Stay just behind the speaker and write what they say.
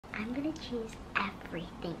I'm gonna choose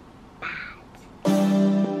everything bad. Oh,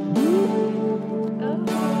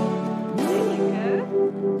 there you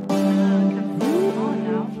go. I can see more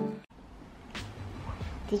now.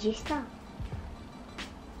 Did you stop?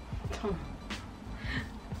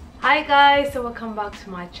 Hi guys, so welcome back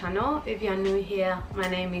to my channel. If you're new here, my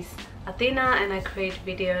name is Athena and I create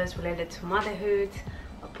videos related to motherhood.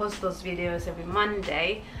 I post those videos every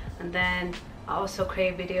Monday, and then I also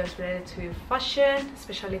create videos related to fashion,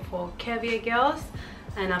 especially for curvy girls,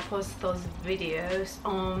 and I post those videos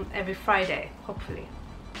on every Friday, hopefully.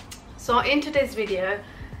 So in today's video,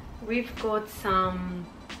 we've got some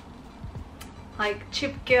like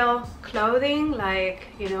cheap girl clothing, like,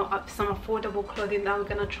 you know, some affordable clothing that I'm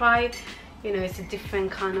gonna try. You know, it's a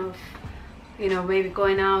different kind of, you know, maybe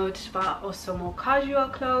going out, but also more casual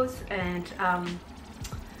clothes.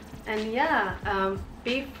 And yeah,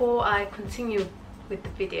 before I continue with the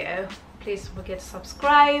video, please don't forget to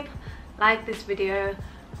subscribe, like this video,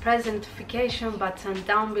 press the notification button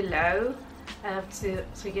down below so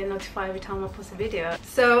you get notified every time I post a video.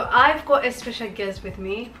 So I've got a special guest with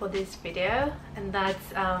me for this video, and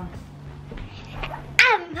that's Amber.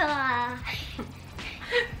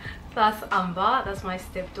 that's Amber. That's my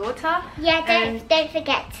stepdaughter. Yeah, don't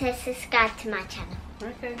forget to subscribe to my channel.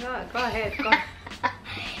 Okay, go ahead. Go.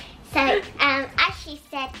 So, as she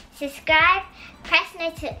said, subscribe, press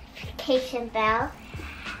notification bell,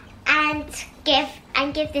 and give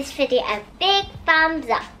this video a big thumbs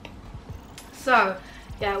up. So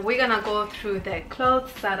yeah, we're gonna go through the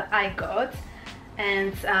clothes that I got,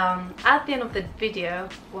 and at the end of the video,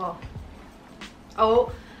 well,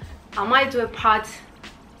 I might do a part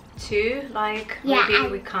 2, like, yeah, maybe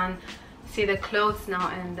we can see the clothes now,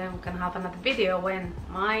 and then we can have another video when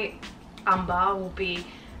my Amber will be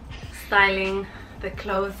styling the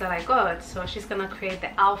clothes that I got. So she's gonna create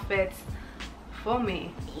the outfits for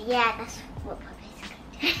me. Yeah, that's what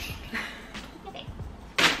Poppy's gonna do.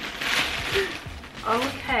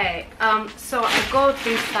 Okay, so I got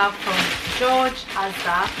this stuff from George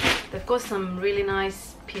Asda. They've got some really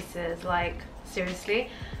nice pieces, like, seriously.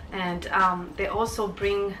 And they also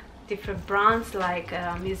bring different brands like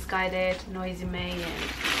Misguided, Noisy May, and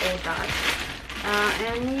all that.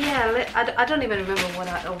 And yeah, I don't even remember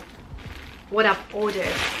what I've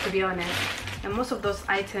ordered, to be honest. And most of those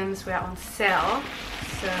items were on sale.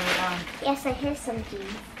 So yeah, so here's some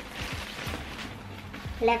jeans.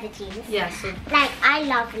 Leather jeans. Yeah, so like, I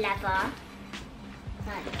love leather.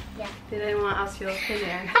 Like, yeah. Did anyone ask your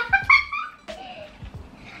opinion?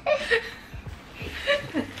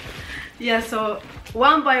 Yeah, so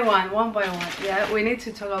one by one. Yeah, we need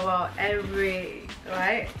to talk about every,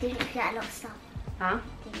 right? Did you get a lot of stuff? Huh?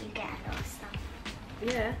 Did you get a lot of stuff?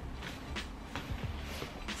 Yeah.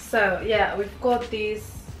 So yeah, we've got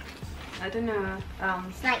these, I don't know,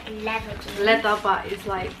 it's like leather jeans. Leather, but it's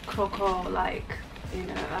like croco, like, you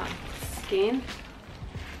know, skin.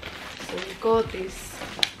 So we've got these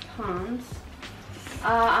pants.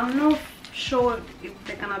 I'm not sure if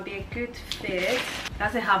they're gonna be a good fit.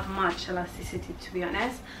 Doesn't have much elasticity, to be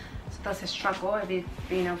honest. So that's a struggle a bit,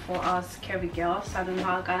 you know, for us curvy girls. I don't know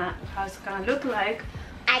how it's gonna look like.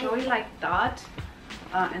 So we like that.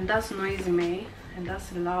 And that's Noisy May, and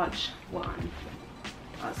that's a large one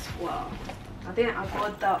as well. I think I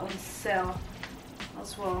got that on sale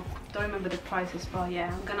as well. Don't remember the prices, but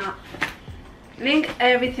yeah, I'm gonna link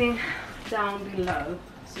everything down below.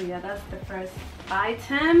 So yeah, that's the first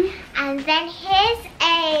item. And then here's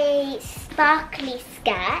a sparkly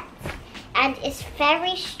skirt, and it's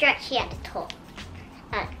very stretchy at the top.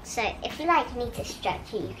 So if you need to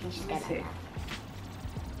stretch it, you can just go like that.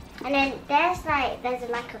 And then there's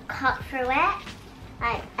like a cut through it,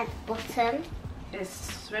 like at the bottom. It's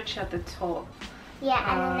stretchy at the top. Yeah,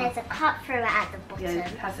 and then there's a cut through it at the bottom. Yeah,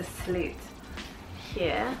 it has a slit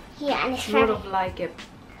here. Yeah, and it's more of like a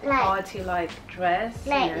party dress.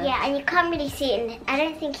 Like, yeah, and you can't really see it. I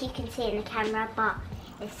don't think you can see it in the camera, but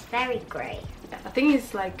it's very grey. Yeah, I think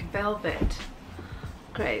it's like velvet.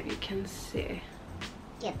 Great, you can see.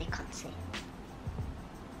 Yeah, they can't see.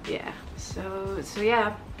 Yeah, so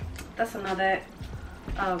yeah, that's another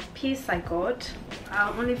piece I got.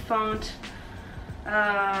 I only found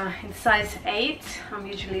in size 8. I'm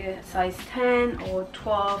usually a size 10 or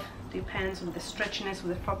 12, depends on the stretchiness of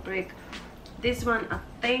the fabric. This one I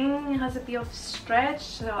think has a bit of stretch,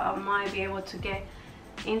 so I might be able to get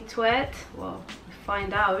into it. Well, we'll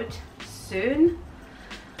find out soon.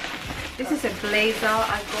 This is a blazer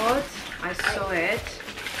I got. I saw it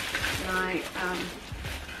like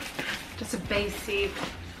just a basic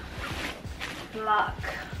black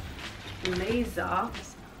blazer.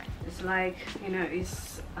 It's like, you know,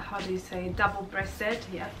 it's, how do you say, double-breasted,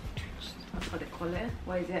 yeah, That's what they call it.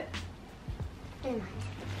 What is it? Never mind.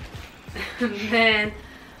 And then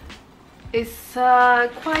it's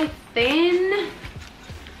quite thin,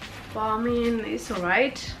 but I mean it's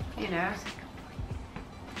alright, you know.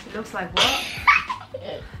 It looks like what?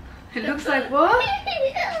 It looks like what?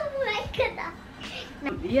 Oh my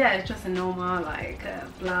goodness. Yeah, it's just a normal like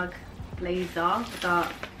black blazer.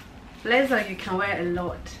 That blazer you can wear a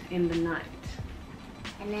lot in the night.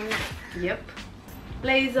 And then Yep.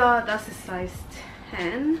 Blazer, that's a size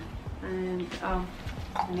 10. And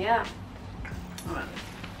yeah.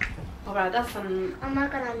 Alright, that's some. oh my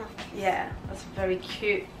god, I love this. Yeah, that's very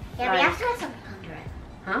cute. Yeah, like, we have to wear something under it.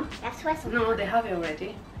 huh? We have to wear something. No, they have it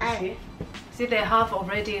already. Oh. See, they have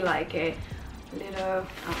already like a little.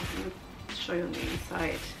 Let me show you on the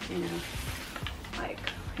inside. You know, like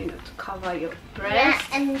to cover your breast. Yeah,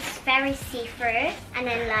 and it's very see-through. And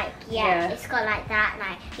then like it's got like that.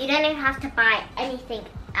 Like you don't even have to buy anything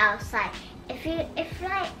else. Like if you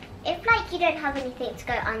don't have anything to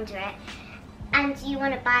go under it, and you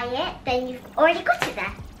want to buy it, then you've already got it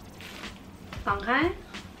there. Okay.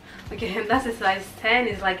 Okay, and that's a size 10.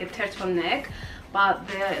 It's like a turtleneck, but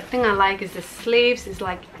the thing I like is the sleeves. It's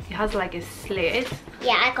like it has like a slit.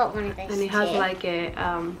 Yeah, I got one of those. And it has like a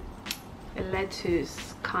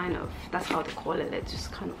lettuce kind of. That's how they call it, lettuce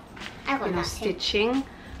kind of. I got that stitching,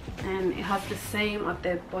 and it has the same at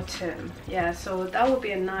the bottom. Yeah, so that would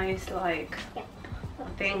be a nice like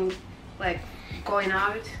thing, like going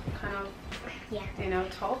out kind of. Yeah. You know,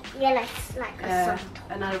 top. Yeah, like a summer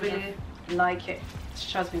top. And I really like it.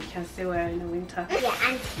 Trust me, you can still wear it in the winter. Yeah,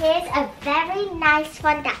 and here's a very nice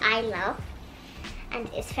one that I love, and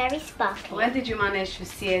it's very sparkly. When did you manage to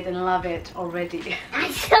see it and love it already? I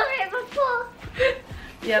saw it before.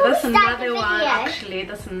 Yeah, that's another one actually.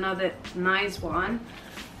 That's another nice one.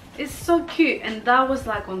 It's so cute, and that was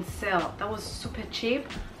like on sale. That was super cheap.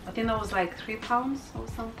 I think that was like £3 or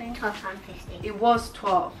something. £12.50. It was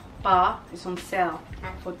 12, but it's on sale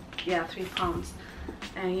for £3.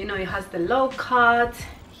 And you know, it has the low cut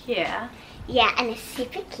here. Yeah, and it's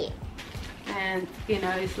super cute. And you know,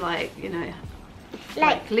 it's like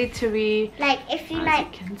like glittery. Like if you as you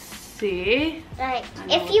can see. Like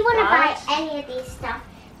if you want to buy any of these stuff,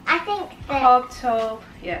 I think the crop top,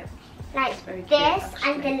 yeah. Like very this cute,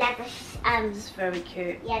 and the leather. It's very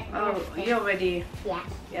cute. Yeah. Oh, you already. Yeah.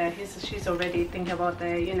 Yeah, she's already thinking about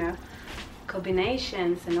the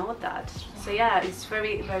combinations and all that. So yeah, it's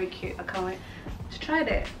very cute. I can't wait to try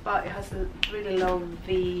it. But it has a really low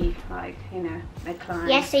V, like neckline.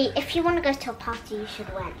 Yeah. So if you want to go to a party, you should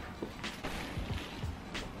wear it.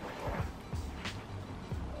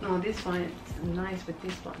 No, this one is nice with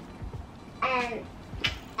this one.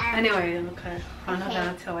 Anyway, okay. I'm not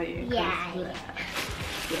gonna tell you. Yeah.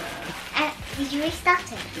 Yeah. Did you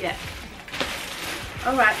restart it? Yeah.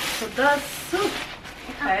 Alright, so that's soup.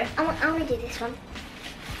 Okay. I want to do this one.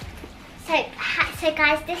 So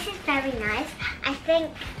guys, this is very nice. I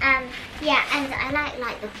think, yeah, and I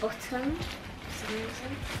like the bottom for some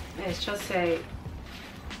reason. Yeah, it's just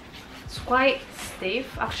it's quite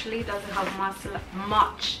stiff. Actually, doesn't have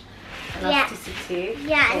much elasticity.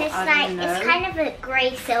 Yeah, so and it's kind of a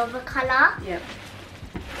grey silver colour. Yep.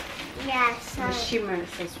 Yeah, so. And shimmers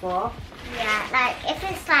as well. Yeah, like if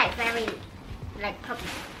it's like very, like probably,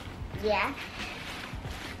 yeah.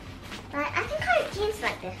 Like I think I have jeans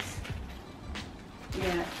like this.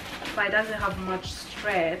 Yeah, but it doesn't have much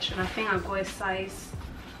stretch, and I think I go a size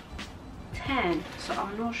 10, so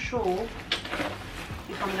I'm not sure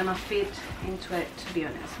if I'm gonna fit into it, to be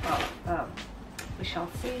honest, but we shall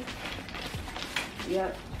see.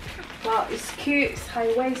 Yeah, but it's cute, it's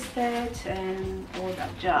high-waisted and all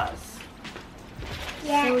that jazz.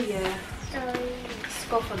 Yes. So yeah, So let's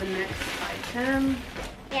go for the next item.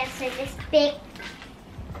 yeah, so this big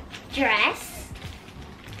dress.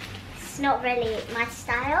 It's not really my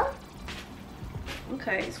style.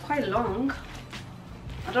 Okay, it's quite long.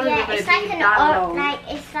 I don't Yeah, remember it's it like being that long.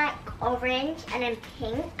 it's like orange and then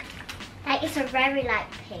pink. Like it's a very light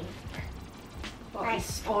pink. Well, like-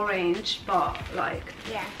 it's orange, but like,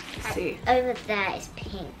 Yeah. you Like, see. over there is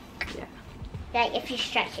pink. Yeah. Like if you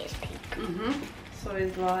stretch it, it's pink. So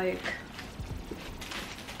it's like,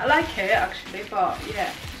 I like it actually, but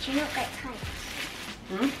yeah. Did you not get tights?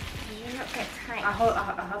 Hmm? Did you not get tights? I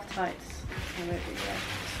have tights already, yeah.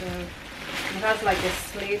 So it has like a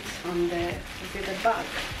slit on the back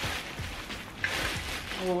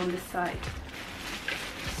or on the side.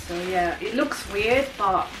 So yeah, it looks weird,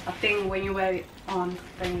 but I think when you wear it on,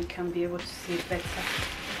 then you can be able to see it better.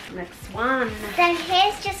 Next one. Then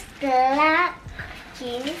here's just black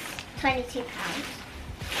jeans, £22.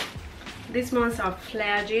 These ones are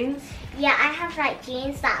flare jeans. Yeah, I have like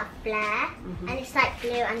jeans that are flare, and it's like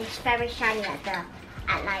blue, and it's very shiny at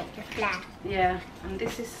like the flare. Yeah, and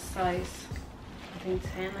this is size, I think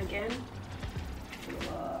 10 again.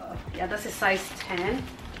 Yeah, that's a size 10,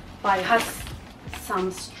 but it has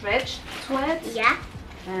some stretch to it. Yeah.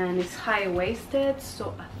 And it's high-waisted,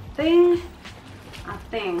 so I think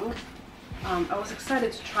I was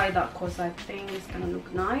excited to try that because I think it's gonna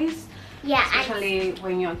look nice. Yeah, especially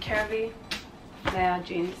when you're curvy. Flare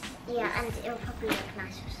jeans. Yeah, and it'll probably look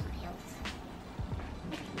nice with some heels.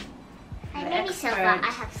 The Maybe silver. I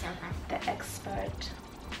have silver. The expert.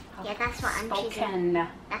 Yeah, that's what I'm choosing.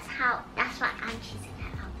 That's what I'm choosing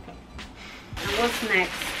that outfit. And what's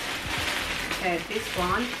next? Okay, this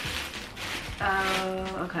one.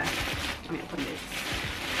 Okay, let me open this.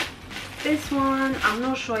 This one, I'm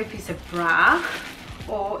not sure if it's a bra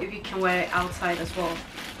or if you can wear it outside as well.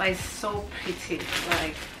 But it's so pretty,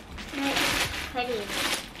 like. No, it's pretty.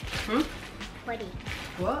 Pretty.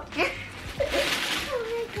 What? Oh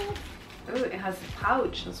my god. Oh, it has a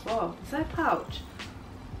pouch as well. Is that a pouch?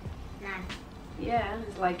 No. Yeah,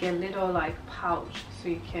 it's like a little like pouch, so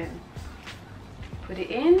you can put it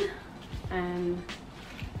in. And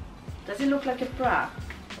does it look like a bra,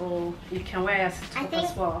 or you can wear it as a top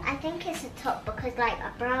as well? I think it's a top because like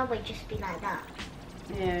a bra would just be like that.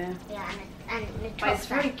 Yeah. Yeah, and the top. But it's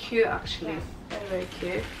very cute actually. Yeah. Very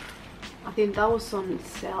cute. I think that was on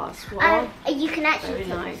sale as well. You can actually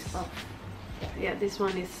very nice. This off. Yeah, this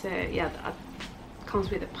one is yeah, that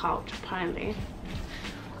comes with a pouch apparently.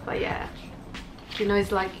 But yeah, you know,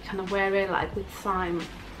 it's like you kind of wear it like with some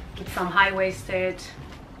high-waisted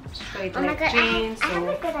straight leg jeans. I have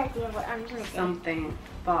a good idea what I'm doing. Something,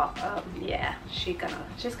 but yeah, she's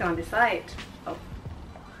gonna decide. Oh,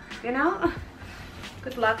 you know.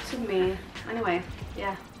 Good luck to me. Anyway,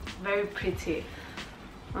 yeah, very pretty.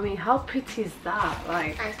 I mean, how pretty is that?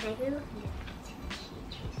 Like,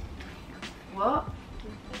 what?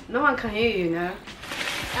 No one can hear you, you know.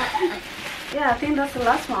 Yeah, I think that's the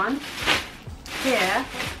last one. Here.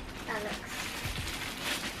 That looks.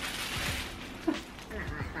 I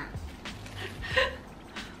don't like that.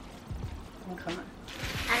 Okay.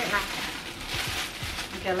 I don't like that.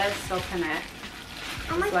 Okay, let's open it.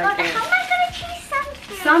 Oh my It's god, like how am I gonna choose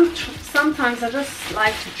something? Sometimes I just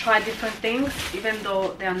like to try different things, even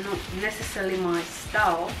though they are not necessarily my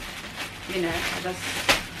style. You know, I just.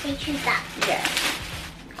 So you choose that? Yeah.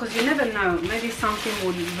 Because you never know, maybe something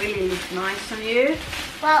would really look nice on you.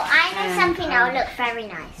 Well, I know something that will look very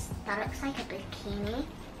nice. That looks like a bikini.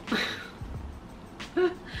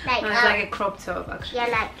 Like, no, it's like a crop top actually. Yeah,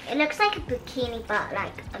 like it looks like a bikini but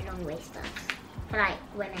like a long waist top for like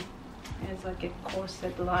women. It's like a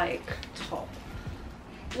corset-like top.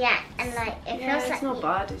 Yeah, and like it feels like. It's not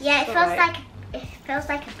bad. It's yeah, it feels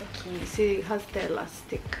like a bikini. You see, it has the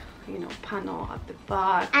elastic, you know, panel at the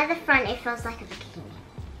back. At the front, it feels like a bikini.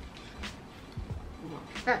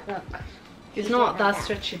 Look. It's not that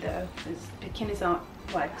stretchy though. Bikinis are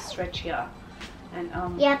like stretchier, and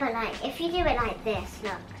Yeah, but like if you do it like this,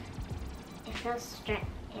 look, it feels straight.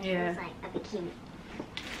 It feels like a bikini.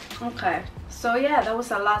 Okay, so yeah, that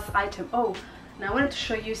was our last item. Oh, and I wanted to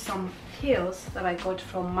show you some heels that I got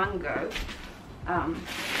from Mango.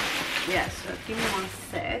 Yeah, so give me one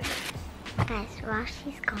sec. Guys, while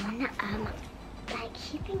she's gone, like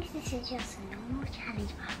she thinks this is just a normal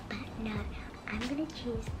challenge, but no, I'm gonna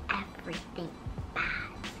choose everything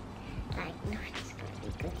bad. Like nothing's gonna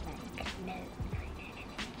be good. Like no.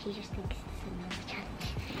 She just thinks it's a normal challenge.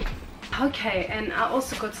 Okay, and I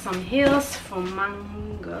also got some heels from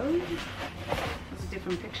Mango. It's a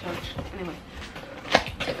different picture actually. Anyway.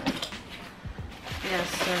 Yeah,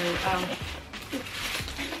 so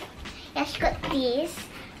yeah, she got these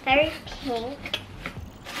very pink,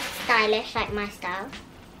 stylish, like my style.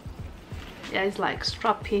 Yeah, it's like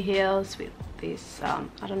strappy heels with this I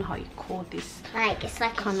don't know how you call this. Like it's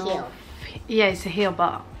like a heel. Yeah, it's a heel,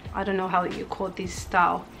 but I don't know how you call this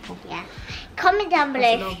style. Yeah. Comment down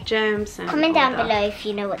below. Gems and comment down below if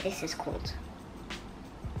you know what this is called.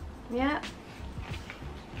 Yeah.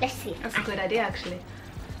 Let's see. That's a good idea actually.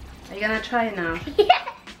 Are you gonna try it now? Yeah.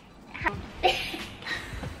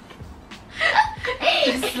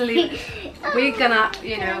 Just leave. We're gonna,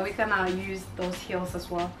 you know, we're gonna use those heels as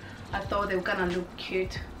well. I thought they were gonna look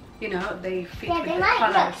cute. You know, they fit with the they might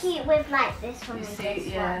colors. look cute with like this one. You and see, this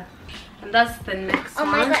yeah. one. And that's the next one.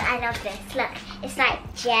 Oh my god, I love this. Look, it's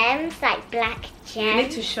like gems, like black gems. You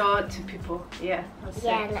need to show it to people. Yeah. That's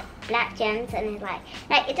yeah, it. look, black gems, and it's like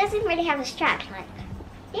it doesn't really have a strap. Like,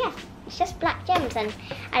 yeah, it's just black gems. And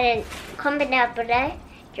then comment down below.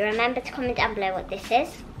 Do you remember to comment down below what this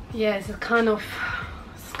is? Yeah, it's kind of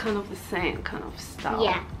the same kind of style.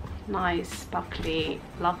 Yeah. nice, sparkly,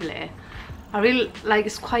 lovely. I really like,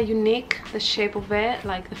 it's quite unique, the shape of it.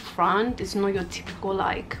 Like the front is not your typical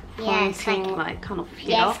like pointing, like kind of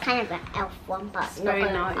here. Yeah, it's kind of an elf one, but it's not very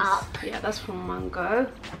going nice. up. Yeah, that's from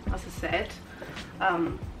Mango, as I said.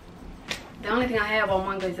 The only thing I hear about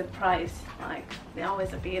Mango is the price. Like they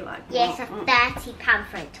always a bit like, yeah, it's a £30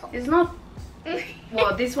 for a top. It's not.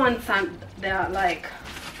 Well, this one they are like,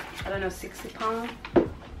 I don't know, £60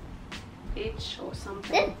 each or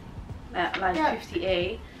something. Like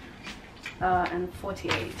 58 and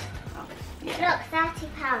 48. Yeah. Look,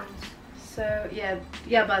 £30. So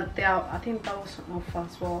yeah, but they are. I think that was on offer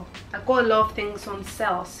as well. I got a lot of things on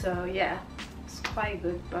sale, so yeah, it's quite a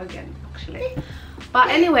good bargain actually. But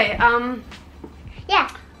anyway, yeah.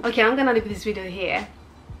 Okay, I'm gonna leave this video here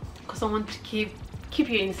because I want to keep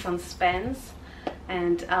you in suspense.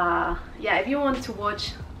 And yeah, if you want to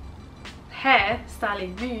watch hair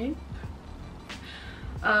styling me,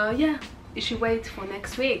 yeah, you should wait for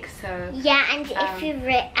next week. So yeah, and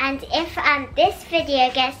if this video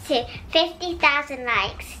gets to 50,000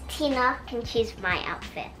 likes, Tina can choose my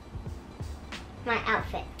outfit.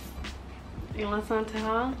 You listen to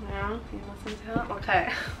her? Yeah, you listen to her?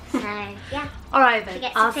 Okay. So yeah. Alright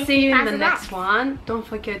then, I'll see you in the next one. Don't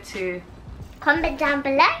forget to comment down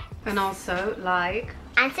below. And also like.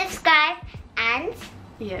 And subscribe and.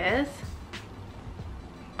 Yes.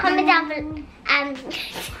 Comment down below and.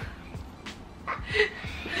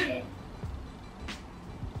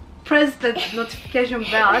 Press the notification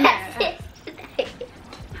bell.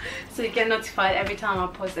 So you get notified every time I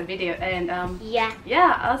post a video. And yeah,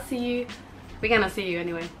 I'll see you. We're gonna see you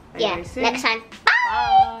anyway. Yeah, soon. next time.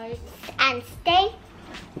 Bye. And stay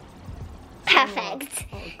perfect.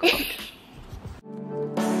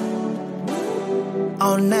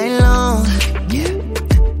 All night long, yeah.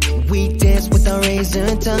 We dance with our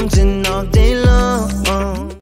razor tongues and all day long.